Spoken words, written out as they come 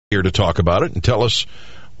here to talk about it and tell us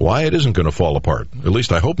why it isn't going to fall apart. At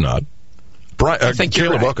least I hope not. I think Caleb,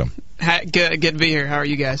 you're right. welcome. Good to be here. How are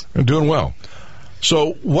you guys? I'm doing well.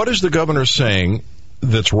 So what is the governor saying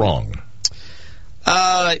that's wrong?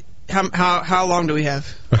 How long do we have?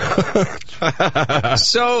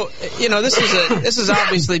 So, this has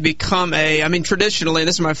obviously become traditionally,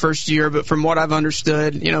 this is my first year, but from what I've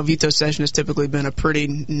understood, veto session has typically been a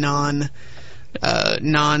pretty not a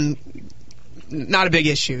big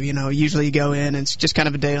issue. Usually you go in and it's just kind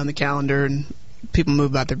of a day on the calendar and people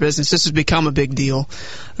move about their business. This has become a big deal,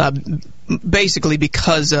 basically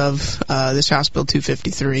because of this House Bill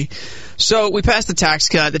 253. So we passed the tax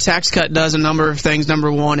cut. The tax cut does a number of things.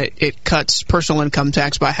 Number one, it cuts personal income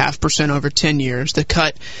tax by 0.5% over 10 years. The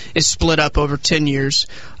cut is split up over 10 years.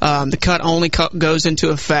 The cut only goes into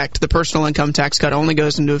effect, the personal income tax cut only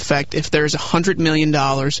goes into effect if there's $100 million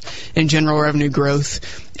in general revenue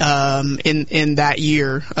growth in that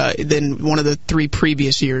year than one of the 3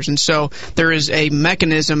 previous years. And so there is a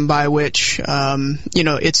mechanism by which,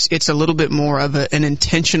 it's a little bit more of an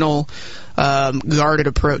intentional guarded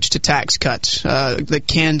approach to tax cuts. The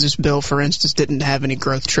Kansas bill, for instance, didn't have any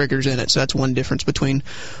growth triggers in it, so that's one difference between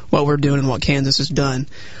what we're doing and what Kansas has done.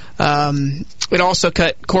 It also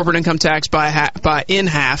cut corporate income tax in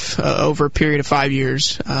half over a period of 5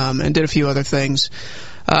 years, and did a few other things.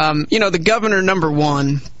 The governor, number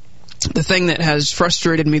one, the thing that has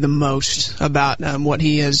frustrated me the most about what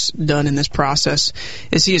he has done in this process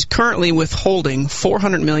is he is currently withholding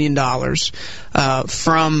 $400 million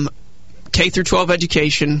from K through 12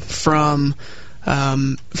 education, from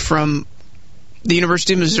the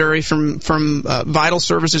University of Missouri, from vital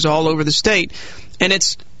services all over the state, and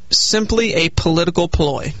it's simply a political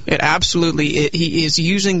ploy. He is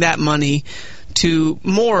using that money to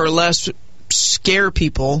more or less scare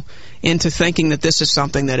people into thinking that this is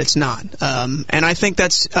something that it's not. And I think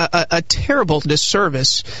that's a terrible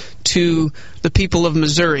disservice to the people of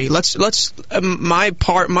Missouri. My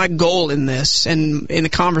goal in this and in the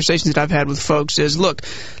conversations that I've had with folks is, look,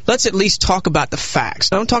 let's at least talk about the facts.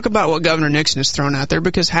 Don't talk about what Governor Nixon has thrown out there,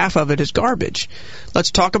 because half of it is garbage.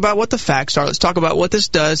 Let's talk about what the facts are. Let's talk about what this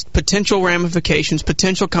does, potential ramifications,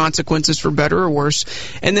 potential consequences for better or worse,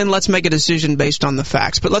 and then let's make a decision based on the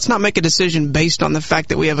facts. But let's not make a decision based on the fact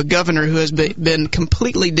that we have a governor who has been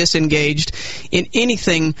completely disengaged in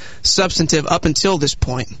anything substantive up until this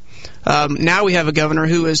point. Now we have a governor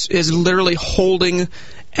who is literally holding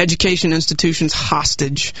education institutions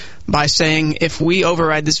hostage by saying, if we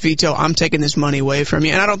override this veto, I'm taking this money away from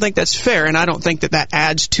you. And I don't think that's fair, and I don't think that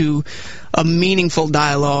adds to a meaningful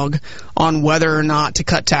dialogue on whether or not to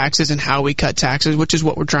cut taxes and how we cut taxes, which is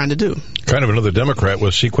what we're trying to do. Kind of another Democrat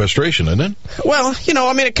with sequestration, isn't it? Well,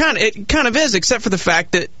 it kind of is, except for the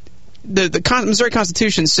fact that the Missouri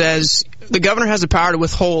Constitution says the governor has the power to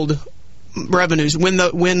withhold revenues when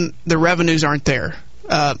the revenues aren't there.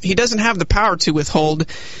 He doesn't have the power to withhold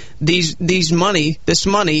this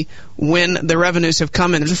money when the revenues have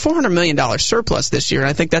come in. There's a $400 million surplus this year, and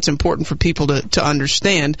I think that's important for people to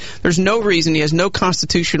understand. There's no reason, he has no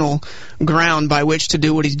constitutional ground by which to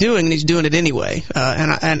do what he's doing, and he's doing it anyway.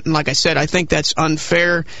 And like I said, I think that's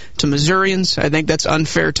unfair to Missourians. I think that's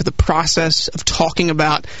unfair to the process of talking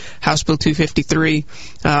about House Bill 253.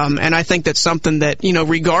 And I think that's something that,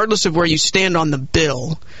 regardless of where you stand on the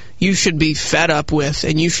bill, you should be fed up with,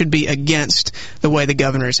 and you should be against the way the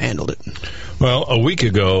governor has handled it. Well, a week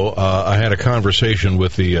ago, I had a conversation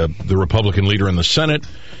with the Republican leader in the Senate,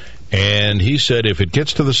 and he said if it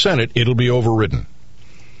gets to the Senate, it'll be overridden.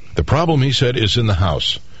 The problem, he said, is in the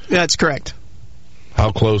House. That's correct.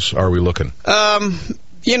 How close are we looking?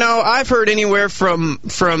 I've heard anywhere from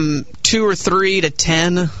 2 or 3 to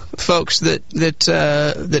 10 folks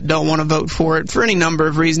that don't want to vote for it for any number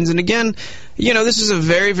of reasons. And again, this is a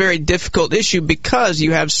very, very difficult issue because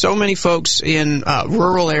you have so many folks in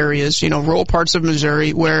rural areas, rural parts of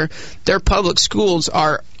Missouri, where their public schools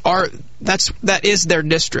that is their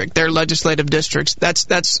district, their legislative districts.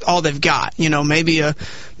 That's all they've got.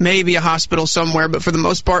 Maybe a hospital somewhere, but for the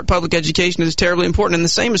most part, public education is terribly important. And the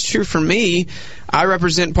same is true for me. I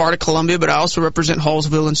represent part of Columbia, but I also represent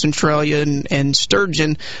Hallsville and Centralia and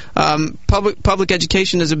Sturgeon. Public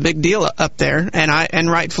education is a big deal up there,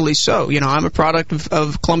 and rightfully so. I'm a product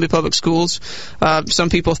of Columbia Public Schools. Some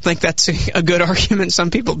people think that's a good argument.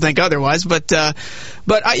 Some people think otherwise. But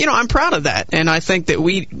I'm proud of that, and I think that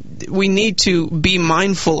we need to be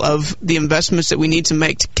mindful of the investments that we need to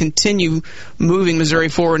make to continue moving Missouri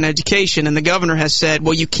forward in education. And the governor has said,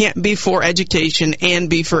 well, you can't be for education and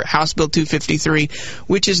be for House Bill 253,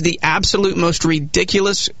 which is the absolute most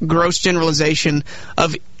ridiculous, gross generalization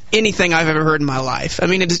of anything I've ever heard in my life. I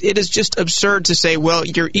mean, it is just absurd to say, well,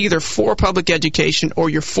 you're either for public education or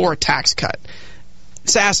you're for a tax cut.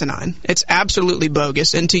 It's asinine. It's absolutely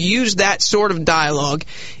bogus. And to use that sort of dialogue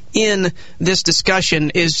in this discussion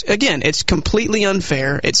is, again, it's completely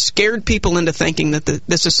unfair. It's scared people into thinking that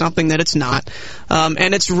this is something that it's not,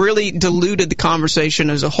 and it's really diluted the conversation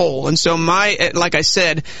as a whole. And so, like I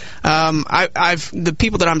said, the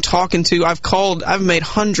people that I'm talking to, I've made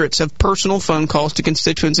hundreds of personal phone calls to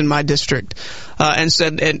constituents in my district, and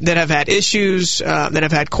said that have had issues, that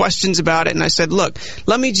have had questions about it. And I said, look,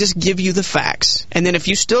 let me just give you the facts, and then if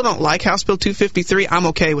you still don't like House Bill 253, I'm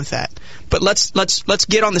okay with that. But let's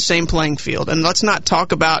get on the same playing field, and let's not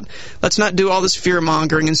do all this fear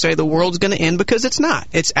mongering and say the world's going to end, because it's not.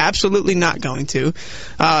 It's absolutely not going to.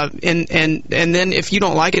 And then if you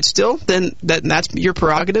don't like it still, then that's your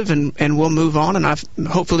prerogative, and we'll move on, and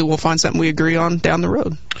hopefully we'll find something we agree on down the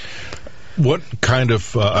road. What kind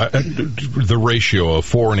of the ratio of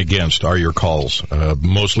for and against are your calls?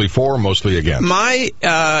 Mostly for, mostly against?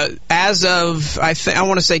 As of I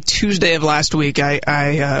want to say Tuesday of last week,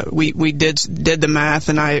 we did the math,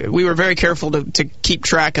 and we were very careful to keep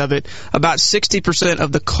track of it. About 60%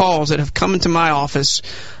 of the calls that have come into my office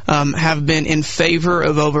have been in favor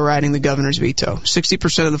of overriding the governor's veto.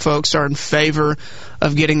 60% of the folks are in favor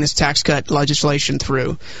of getting this tax cut legislation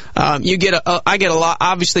through. I get a lot,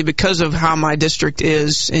 obviously, because of how my district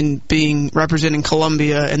is in being representing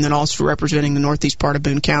Columbia and then also representing the northeast part of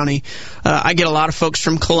Boone County. I get a lot of folks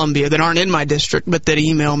from Columbia that aren't in my district, but that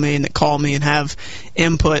email me and that call me and have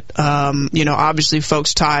input. Obviously,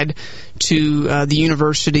 folks tied to the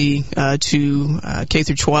university, to K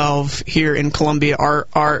through 12 here in Columbia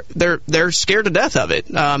they're scared to death of it,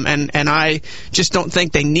 and I just don't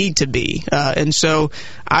think they need to be. And so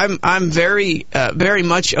I'm very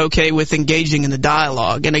much okay with engaging in the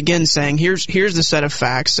dialogue, and again saying here's the set of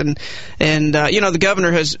facts, and the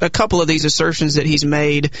governor has a couple of these assertions that he's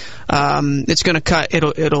made. It's going to cut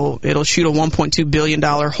it'll shoot a $1.2 billion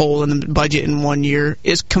hole in the budget in 1 year.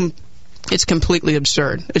 It's completely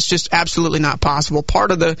absurd. It's just absolutely not possible.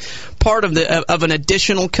 Part of an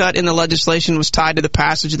additional cut in the legislation was tied to the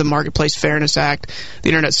passage of the Marketplace Fairness Act, the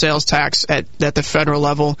internet sales tax at the federal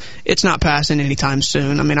level. It's not passing anytime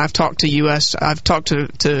soon. I mean, I've talked to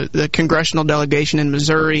the congressional delegation in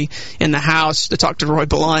Missouri, in the House, to talk to Roy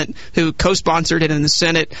Blunt, who co-sponsored it in the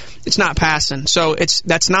Senate. It's not passing. So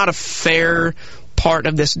that's not a fair part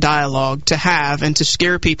of this dialogue to have, and to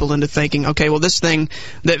scare people into thinking, okay, well, this thing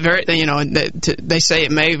they say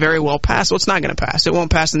it may very well pass. Well, it's not going to pass. It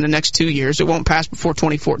won't pass in the next 2 years. It won't pass before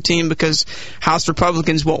 2014 because House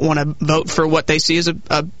Republicans won't want to vote for what they see as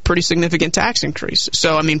a pretty significant tax increase.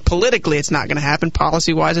 So, I mean, politically, it's not going to happen.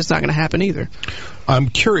 Policy-wise, it's not going to happen either. I'm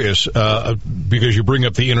curious, because you bring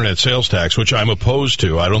up the internet sales tax, which I'm opposed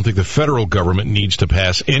to. I don't think the federal government needs to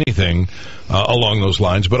pass anything along those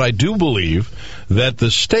lines, but I do believe that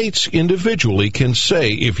the states individually can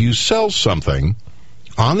say if you sell something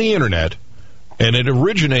on the internet and it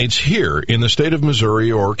originates here in the state of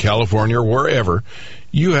Missouri or California or wherever,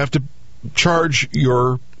 you have to charge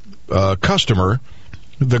your customer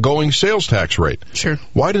the going sales tax rate. Sure.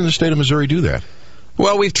 Why didn't the state of Missouri do that?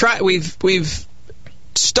 Well, we've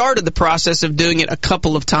started the process of doing it a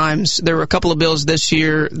couple of times. There were a couple of bills this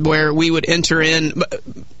year where we would enter in.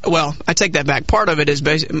 Well, I take that back. Part of it is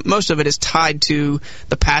most of it is tied to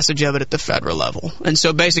the passage of it at the federal level, and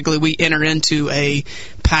so basically we enter into a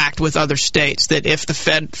pact with other states that if the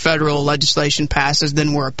federal legislation passes,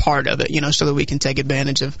 then we're a part of it. So that we can take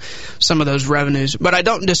advantage of some of those revenues. But I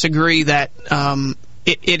don't disagree that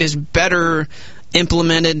it is better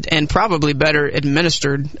implemented and probably better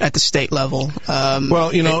administered at the state level.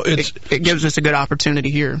 It gives us a good opportunity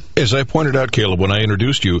here. As I pointed out, Caleb, when I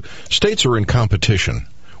introduced you, states are in competition.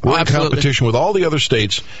 We're in competition with all the other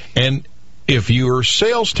states, and if your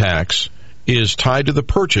sales tax is tied to the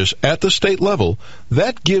purchase at the state level,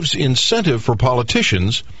 that gives incentive for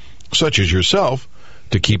politicians, such as yourself,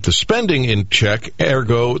 to keep the spending in check,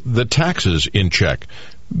 ergo the taxes in check.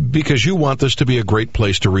 Because you want this to be a great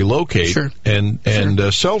place to relocate. Sure.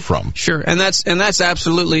 and sell from. Sure, and that's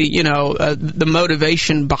absolutely the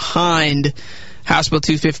motivation behind House Bill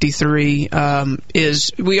 253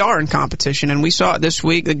 is we are in competition, and we saw it this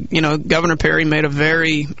week. Governor Perry made a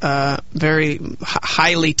very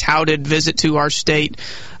highly touted visit to our state.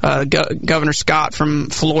 Governor Scott from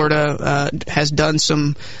Florida has done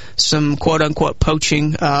some quote unquote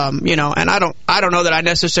poaching, and I don't know that I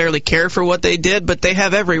necessarily care for what they did, but they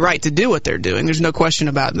have every right to do what they're doing. There's no question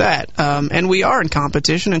about that. And we are in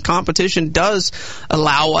competition, and competition does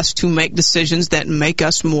allow us to make decisions that make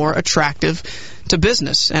us more attractive to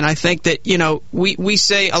business. And I think that, we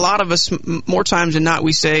say, a lot of us, more times than not,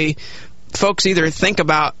 we say folks either think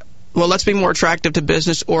about, well, let's be more attractive to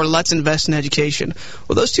business, or let's invest in education.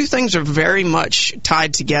 Well, those two things are very much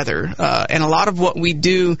tied together. And a lot of what we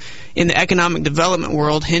do in the economic development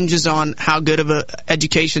world hinges on how good of an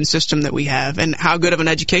education system that we have. And how good of an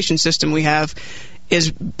education system we have is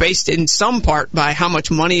based in some part by how much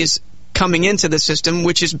money is coming into the system,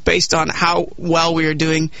 which is based on how well we are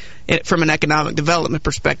doing it from an economic development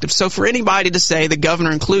perspective. So for anybody to say, the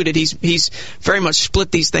governor included, he's very much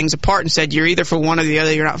split these things apart and said you're either for one or the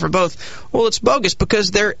other, you're not for both. Well, it's bogus,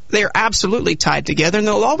 because they're absolutely tied together, and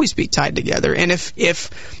they'll always be tied together. And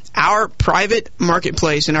if our private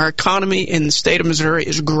marketplace and our economy in the state of Missouri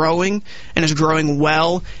is growing, and is growing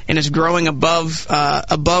well, and is growing above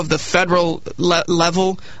the federal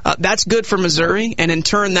level, that's good for Missouri, and in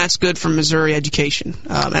turn that's good for Missouri education.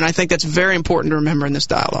 And I think that's very important to remember in this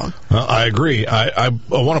dialogue. I agree. I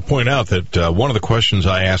want to point out that one of the questions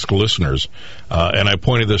I ask listeners, and I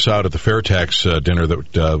pointed this out at the Fair Tax dinner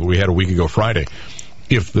that we had a week ago Friday,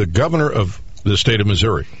 if the governor of the state of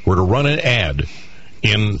Missouri were to run an ad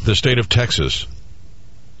in the state of Texas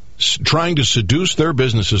trying to seduce their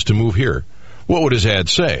businesses to move here, what would his ad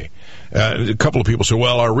say? A couple of people say,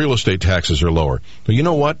 well, our real estate taxes are lower. But you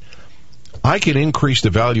know what? I can increase the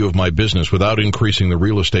value of my business without increasing the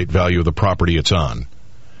real estate value of the property it's on.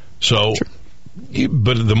 So, sure.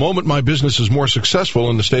 But at the moment my business is more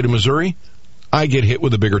successful in the state of Missouri, I get hit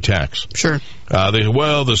with a bigger tax. Sure.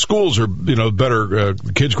 The schools are, better,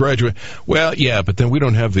 kids graduate. Well, yeah, but then we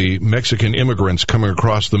don't have the Mexican immigrants coming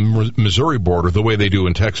across the Missouri border the way they do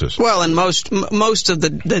in Texas. Well, and most of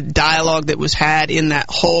the dialogue that was had in that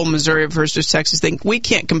whole Missouri versus Texas thing, we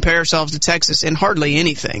can't compare ourselves to Texas in hardly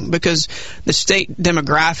anything, because the state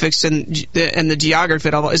demographics and the geography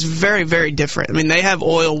of it all is very, very different. I mean, they have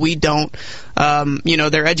oil, we don't.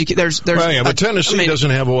 They're educated. But Tennessee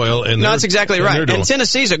doesn't have oil. And no, that's exactly right. And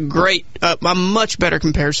Tennessee's a much better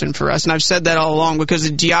comparison for us, and I've said that all along, because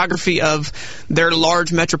the geography of their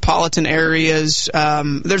large metropolitan areas,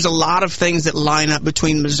 there's a lot of things that line up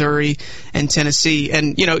between Missouri and Tennessee.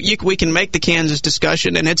 And we can make the Kansas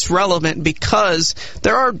discussion, and it's relevant because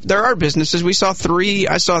there are businesses.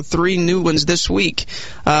 I saw three new ones this week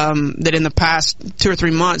that in the past 2 or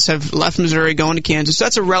 3 months have left Missouri going to Kansas. So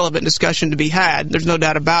that's a relevant discussion to be had. There's no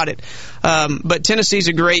doubt about it. But Tennessee's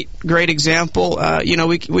a great example.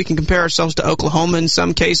 We can compare ourselves to Oklahoma in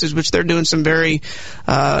some cases, which they're doing some very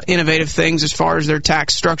innovative things as far as their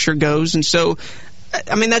tax structure goes. And so,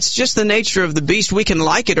 I mean, that's just the nature of the beast. We can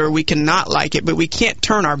like it or we can not like it, but we can't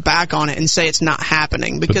turn our back on it and say it's not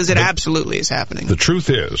happening, because it absolutely is happening. The truth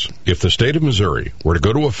is, if the state of Missouri were to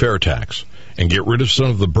go to a fair tax and get rid of some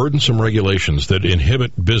of the burdensome regulations that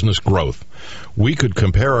inhibit business growth, we could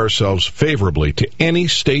compare ourselves favorably to any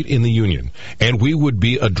state in the union, and we would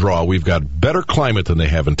be a draw. We've got better climate than they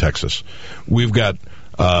have in Texas. We've got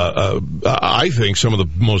I think some of the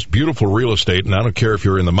most beautiful real estate, and I don't care if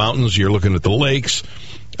you're in the mountains, you're looking at the lakes.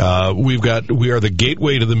 We are the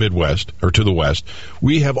gateway to the Midwest, or to the West.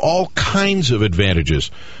 We have all kinds of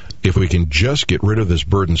advantages if we can just get rid of this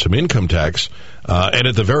burdensome income tax, and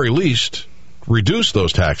at the very least, reduce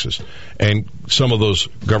those taxes and some of those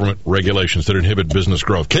government regulations that inhibit business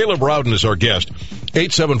growth. Caleb Rowden is our guest.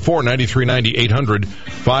 874-9390,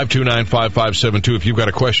 800-529-5572. If you've got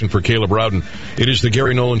a question for Caleb Rowden, it is the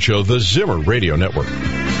Gary Nolan Show, the Zimmer Radio Network.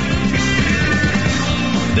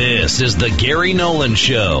 This is the Gary Nolan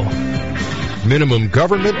Show. Minimum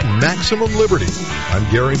government, maximum liberty.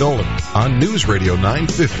 I'm Gary Nolan on News Radio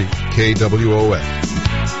 950 KWOS.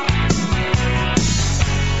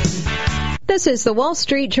 This is the Wall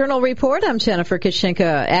Street Journal Report. I'm Jennifer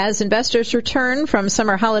Kishinka. As investors return from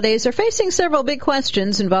summer holidays, they're facing several big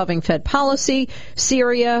questions involving Fed policy,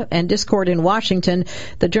 Syria, and discord in Washington.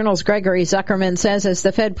 The Journal's Gregory Zuckerman says as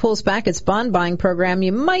the Fed pulls back its bond buying program,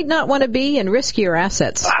 you might not want to be in riskier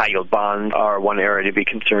assets. High-yield bonds are one area to be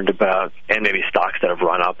concerned about, and maybe stocks that have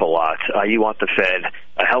run up a lot. You want the Fed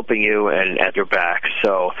helping you and at your back.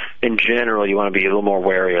 So in general, you want to be a little more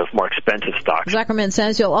wary of more expensive stocks. Zuckerman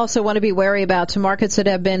says you'll also want to be wary about markets that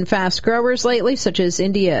have been fast growers lately, such as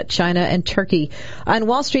India, China, and Turkey. On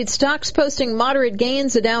Wall Street, stocks posting moderate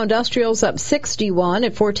gains. The Dow Industrial's up 61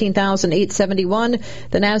 at 14,871.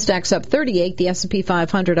 The Nasdaq's up 38. The S&P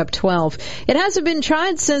 500 up 12. It hasn't been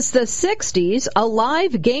tried since the 60s, a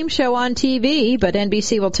live game show on TV, but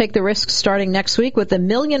NBC will take the risk starting next week with a 1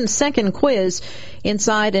 million-second quiz.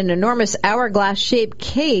 Inside an enormous hourglass-shaped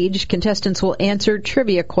cage, contestants will answer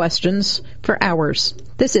trivia questions for hours.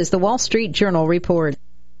 This is the Wall Street Journal Report.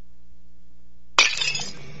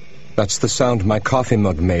 That's the sound my coffee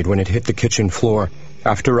mug made when it hit the kitchen floor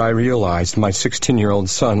after I realized my 16-year-old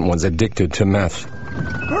son was addicted to meth.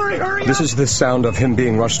 Hurry! This is the sound of him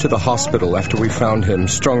being rushed to the hospital after we found him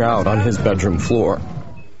strung out on his bedroom floor.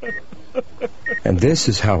 And this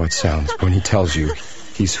is how it sounds when he tells you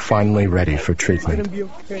he's finally ready for treatment.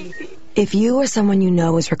 If you or someone you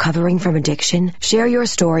know is recovering from addiction, share your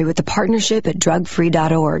story with the partnership at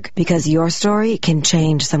drugfree.org, because your story can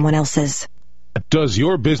change someone else's. Does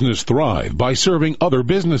your business thrive by serving other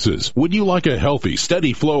businesses? Would you like a healthy,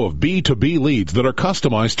 steady flow of B2B leads that are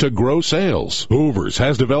customized to grow sales? Hoovers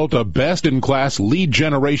has developed a best-in-class lead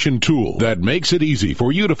generation tool that makes it easy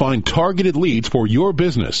for you to find targeted leads for your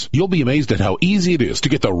business. You'll be amazed at how easy it is to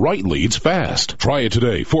get the right leads fast. Try it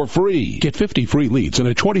today for free. Get 50 free leads and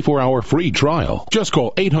a 24-hour free trial. Just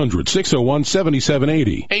call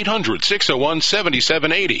 800-601-7780.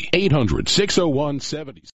 800-601-7780.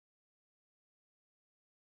 800-601-7780.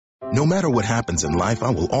 No matter what happens in life,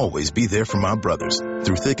 I will always be there for my brothers.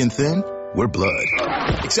 Through thick and thin, we're blood.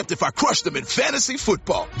 Except if I crush them in fantasy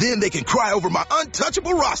football. Then they can cry over my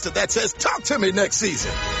untouchable roster that says, talk to me next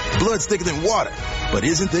season. Blood's thicker than water, but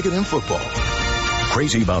isn't thicker than football.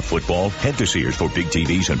 Crazy about football? Head to Sears for big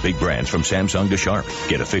TVs and big brands from Samsung to Sharp.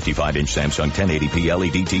 Get a 55-inch Samsung 1080p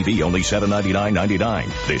LED TV, only $799.99.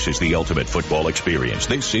 This is the ultimate football experience.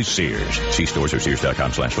 This is Sears. See stores or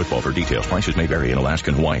Sears.com/football for details. Prices may vary in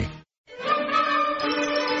Alaska and Hawaii.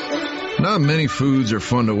 Not many foods are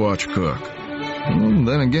fun to watch cook.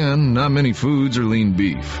 Then again, not many foods are lean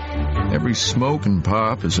beef. Every smoke and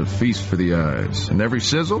pop is a feast for the eyes. And every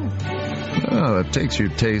sizzle? That takes your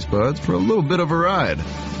taste buds for a little bit of a ride.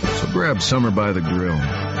 So grab Summer by the Grill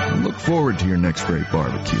and look forward to your next great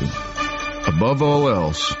barbecue. Above all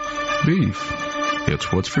else, beef.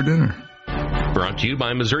 It's what's for dinner. Brought to you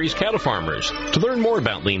by Missouri's cattle farmers. To learn more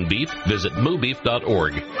about lean beef, visit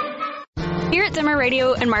moobeef.org. Here at Zimmer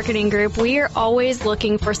Radio and Marketing Group, we are always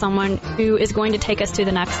looking for someone who is going to take us to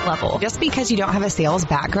the next level. Just because you don't have a sales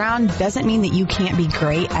background doesn't mean that you can't be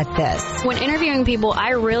great at this. When interviewing people, I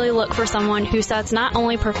really look for someone who sets not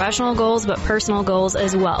only professional goals, but personal goals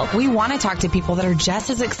as well. We want to talk to people that are just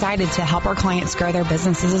as excited to help our clients grow their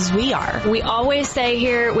businesses as we are. We always say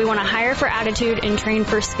here, we want to hire for attitude and train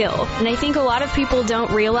for skill. And I think a lot of people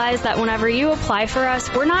don't realize that whenever you apply for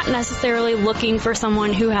us, we're not necessarily looking for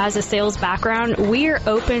someone who has a sales background. We are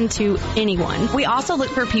open to anyone. We also look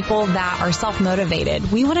for people that are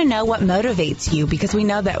self-motivated. We want to know what motivates you, because we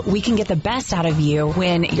know that we can get the best out of you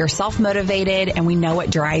when you're self-motivated and we know what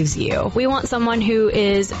drives you. We want someone who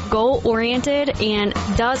is goal-oriented and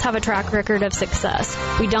does have a track record of success.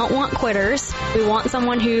 We don't want quitters. We want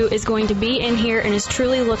someone who is going to be in here and is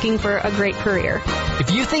truly looking for a great career. If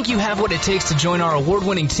you think you have what it takes to join our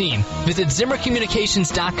award-winning team, visit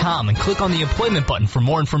ZimmerCommunications.com and click on the employment button for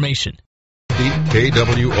more information.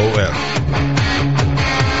 KWOF.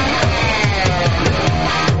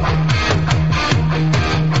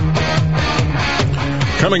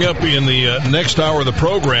 Coming up in the next hour of the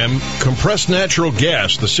program, compressed natural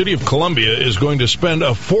gas. The city of Columbia is going to spend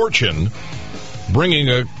a fortune bringing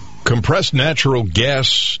a compressed natural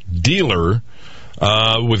gas dealer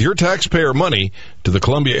with your taxpayer money to the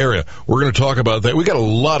Columbia area. We're going to talk about that. We got a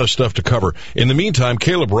lot of stuff to cover. In the meantime,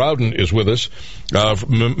 Caleb Rowden is with us,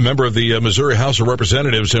 member of the Missouri House of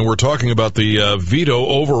Representatives, and we're talking about the veto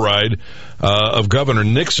override of Governor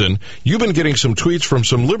Nixon. You've been getting some tweets from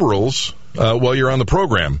some liberals while you're on the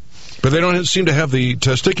program, but they don't seem to have the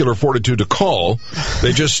testicular fortitude to call.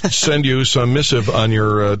 They just send you some missive on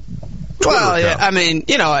your Well, yeah, I mean,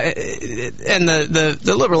 you know, and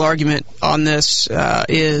the liberal argument on this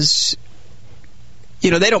is,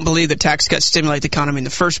 you know, they don't believe that tax cuts stimulate the economy in the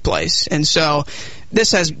first place, and so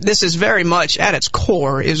this is very much at its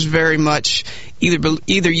core is very much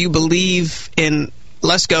either you believe in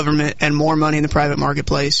less government and more money in the private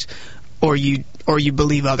marketplace, or you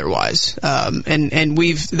believe otherwise. And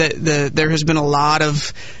there has been a lot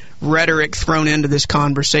of rhetoric thrown into this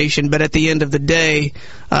conversation, but at the end of the day,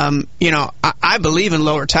 you know, I believe in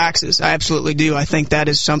lower taxes. I absolutely do. I think that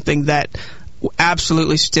is something that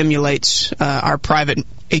absolutely stimulates our private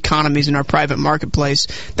economies and our private marketplace.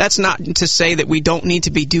 That's not to say that we don't need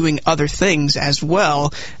to be doing other things as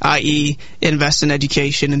well, i.e. invest in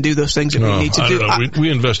education and do those things that we need to do. We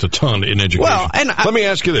invest a ton in education. Well, and let me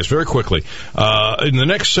ask you this very quickly. In the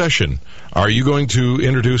next session, are you going to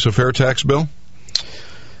introduce a fair tax bill?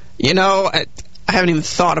 You know, I haven't even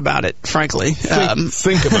thought about it, frankly.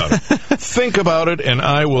 Think about it. Think about it, and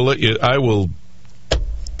I will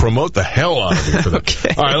promote the hell out of you for that.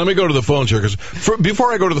 Okay. All right, let me go to the phones here, because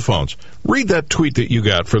before I go to the phones, read that tweet that you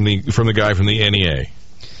got from the guy from the NEA.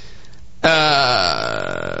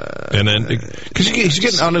 And then, because he's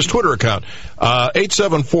getting on his Twitter account,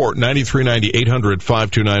 874-9390,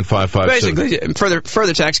 800-529-5556. Basically,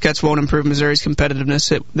 further tax cuts won't improve Missouri's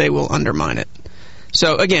competitiveness. They will undermine it.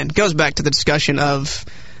 So again, it goes back to the discussion of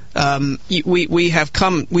we have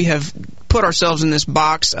put ourselves in this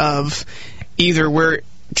box of either we're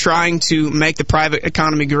trying to make the private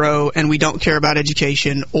economy grow and we don't care about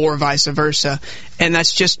education, or vice versa. And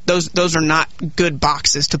that's just those are not good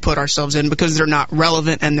boxes to put ourselves in, because they're not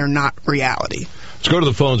relevant and they're not reality. Let's go to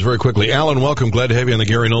the phones very quickly. Alan, welcome. Glad to have you on the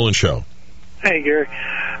Gary Nolan Show. Hey, Gary.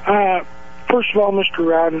 First of all, Mr.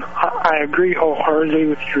 Rowden, I agree wholeheartedly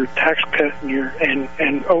with your tax cut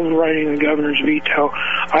and overriding the governor's veto.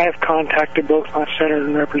 I have contacted both my senator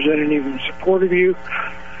and representative in support of you.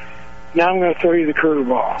 Now I'm going to throw you the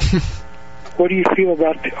curveball. What do you feel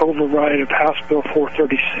about the override of House Bill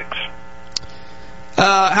 436?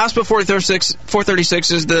 House Bill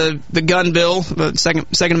 436 is the gun bill, the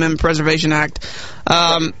Second Amendment Preservation Act.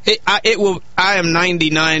 I am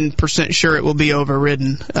 99% sure it will be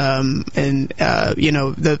overridden. The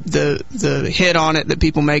hit on it that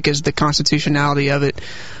people make is the constitutionality of it.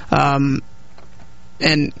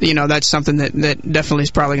 And, that's something that definitely is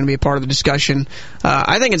probably going to be a part of the discussion.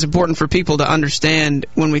 I think it's important for people to understand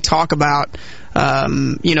when we talk about,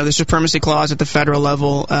 the supremacy clause at the federal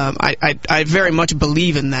level. I very much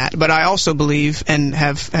believe in that, but I also believe and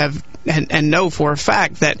and know for a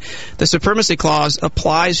fact that the supremacy clause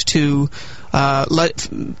applies to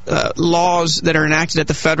laws that are enacted at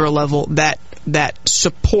the federal level that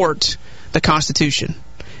support the Constitution.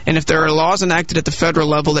 And if there are laws enacted at the federal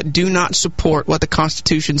level that do not support what the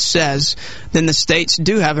Constitution says, then the states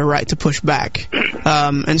do have a right to push back.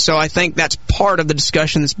 And so I think that's part of the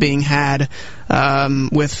discussion that's being had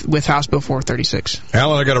with House Bill 436.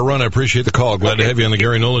 Alan, I got to run. I appreciate the call. Glad to have you on the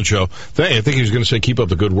Gary Nolan Show. I think he was going to say keep up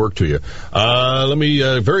the good work to you. Let me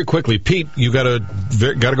very quickly, Pete, you got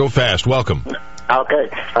to go fast. Welcome. Okay.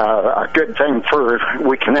 A good thing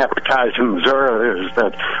we can advertise in Missouri is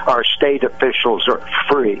that our state officials are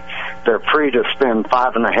free. They're free to spend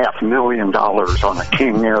 $5.5 million on a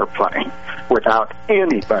King airplane without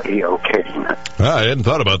anybody okaying it. I hadn't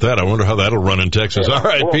thought about that. I wonder how that'll run in Texas. Yeah. All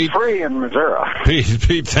right, well, Pete. Free in Missouri.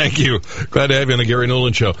 Pete, thank you. Glad to have you on the Gary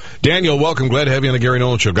Nolan Show. Daniel, welcome. Glad to have you on the Gary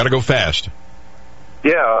Nolan Show. Got to go fast.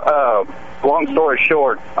 Yeah, long story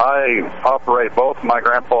short, I operate both my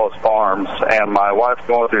grandpa's farms, and my wife's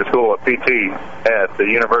going through school at PT at the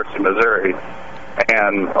University of Missouri.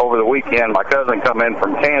 And over the weekend, my cousin come in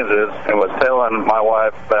from Kansas and was telling my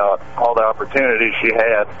wife about all the opportunities she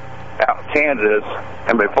had out in Kansas.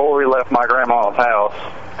 And before we left my grandma's house,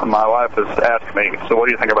 my wife was asking me, so what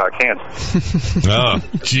do you think about Kansas? Oh,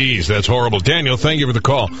 geez, that's horrible. Daniel, thank you for the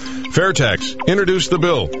call. Fair tax. Introduce the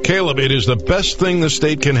bill. Caleb, it is the best thing the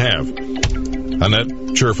state can have. On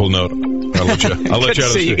that cheerful note, I'll let you out of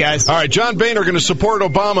see you guys. All right, John Boehner going to support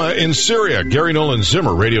Obama in Syria. Gary Nolan,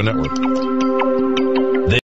 Zimmer Radio Network.